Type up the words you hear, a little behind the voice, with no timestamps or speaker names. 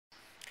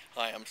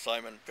Hi, I'm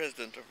Simon,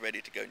 President of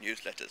Ready to Go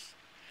Newsletters.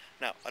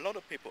 Now, a lot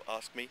of people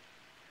ask me,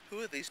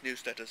 who are these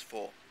newsletters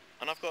for?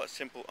 And I've got a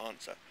simple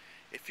answer.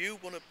 If you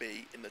want to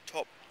be in the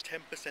top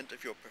 10%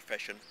 of your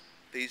profession,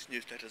 these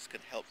newsletters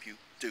can help you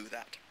do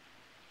that.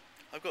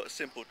 I've got a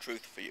simple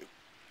truth for you.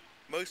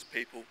 Most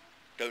people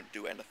don't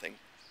do anything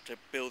to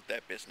build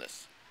their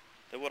business.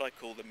 They're what I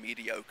call the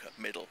mediocre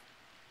middle.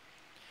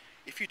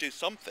 If you do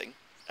something,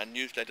 and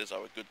newsletters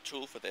are a good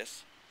tool for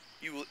this,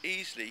 you will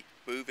easily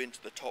move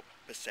into the top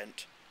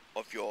percent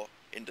of your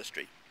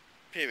industry.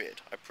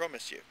 Period. I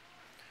promise you.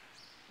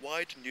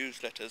 Why do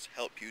newsletters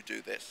help you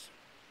do this?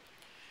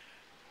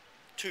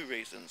 Two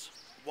reasons.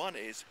 One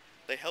is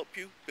they help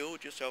you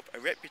build yourself a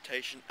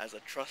reputation as a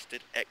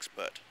trusted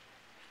expert.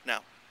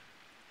 Now,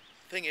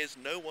 thing is,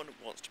 no one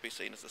wants to be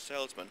seen as a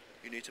salesman.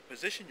 You need to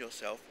position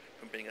yourself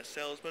from being a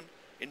salesman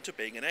into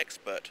being an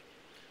expert.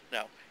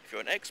 Now, if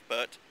you're an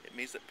expert, it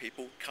means that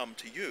people come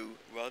to you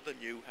rather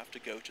than you have to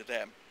go to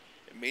them.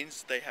 It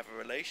means they have a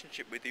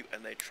relationship with you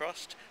and they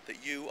trust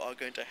that you are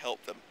going to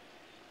help them.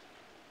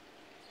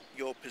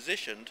 You're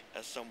positioned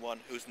as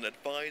someone who's an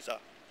advisor,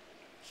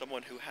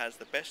 someone who has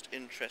the best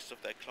interests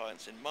of their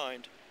clients in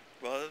mind,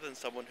 rather than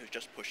someone who's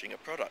just pushing a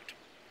product.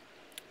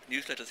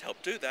 Newsletters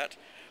help do that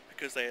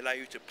because they allow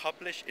you to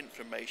publish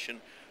information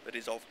that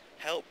is of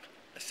help,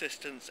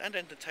 assistance and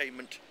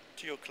entertainment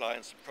to your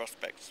clients and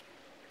prospects.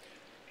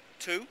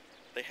 Two,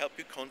 they help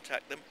you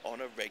contact them on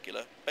a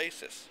regular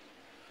basis.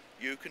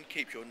 You can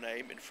keep your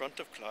name in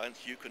front of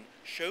clients, you can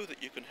show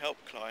that you can help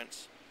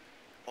clients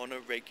on a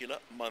regular,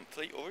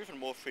 monthly or even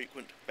more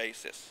frequent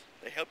basis.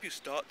 They help you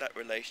start that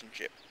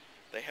relationship.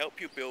 They help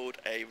you build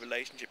a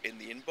relationship in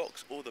the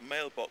inbox or the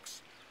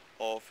mailbox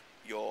of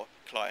your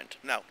client.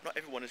 Now, not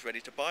everyone is ready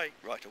to buy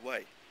right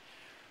away,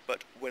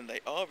 but when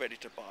they are ready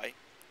to buy,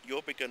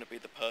 you're going to be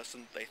the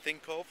person they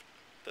think of,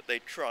 that they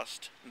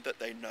trust, and that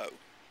they know.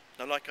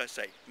 Now, like I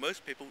say,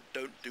 most people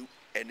don't do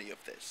any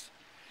of this,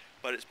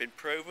 but it's been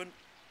proven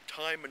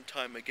time and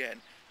time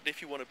again that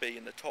if you want to be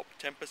in the top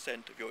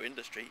 10% of your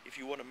industry, if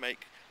you want to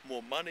make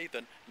more money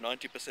than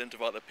 90%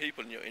 of other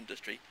people in your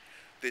industry,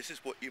 this is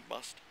what you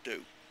must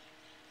do.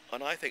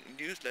 And I think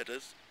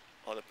newsletters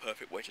are the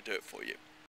perfect way to do it for you.